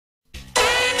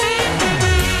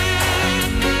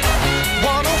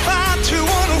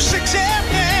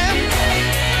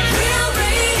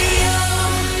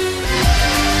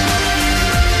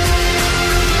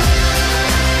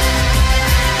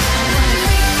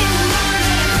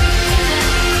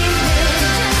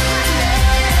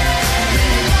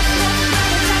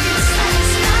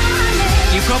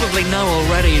probably know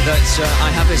already that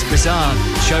I have this bizarre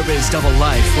showbiz double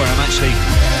life where I'm actually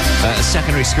a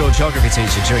secondary school geography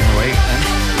teacher during the week.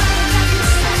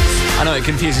 And I know it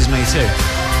confuses me too.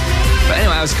 But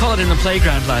anyway, I was collared in the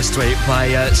playground last week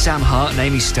by Sam Hart and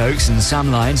Amy Stokes and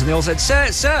Sam Lyons, and they all said, Sir,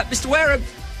 Mr. Wharam,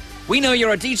 we know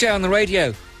you're a DJ on the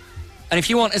radio. And if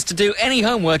you want us to do any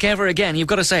homework ever again, you've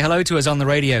got to say hello to us on the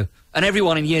radio. And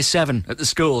everyone in Year 7 at the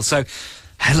school. So,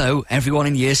 hello, everyone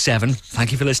in Year 7.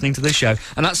 Thank you for listening to the show.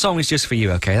 And that song is just for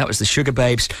you, OK? That was the Sugar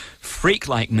Babes, Freak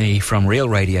Like Me from Real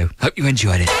Radio. Hope you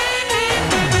enjoyed it.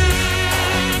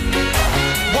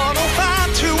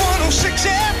 105 to 106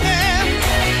 FM.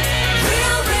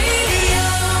 Real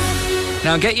Radio.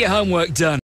 Now get your homework done.